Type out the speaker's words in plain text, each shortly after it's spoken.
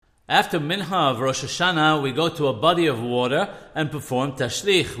After Mincha of Rosh Hashanah, we go to a body of water and perform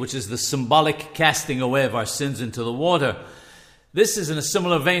Tashlich, which is the symbolic casting away of our sins into the water. This is in a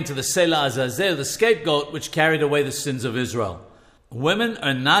similar vein to the Sela Azazel, the scapegoat, which carried away the sins of Israel. Women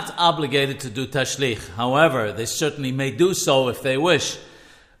are not obligated to do Tashlich. However, they certainly may do so if they wish.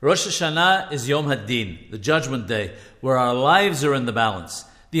 Rosh Hashanah is Yom Hadin, the judgment day, where our lives are in the balance.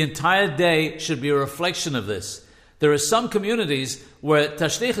 The entire day should be a reflection of this. There are some communities where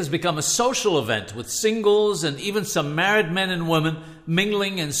Tashlich has become a social event with singles and even some married men and women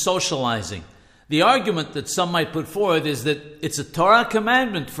mingling and socializing. The argument that some might put forward is that it's a Torah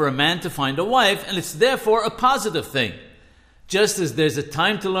commandment for a man to find a wife, and it's therefore a positive thing. Just as there's a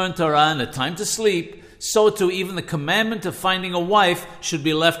time to learn Torah and a time to sleep, so too even the commandment of finding a wife should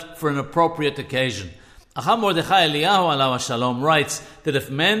be left for an appropriate occasion. Acham Mordechai Eliyahu alav shalom writes that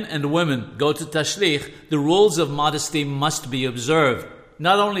if men and women go to Tashlich, the rules of modesty must be observed.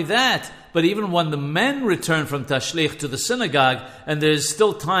 Not only that, but even when the men return from Tashlich to the synagogue and there is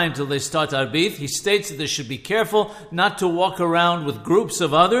still time till they start Arbith, he states that they should be careful not to walk around with groups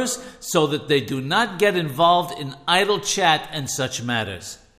of others so that they do not get involved in idle chat and such matters.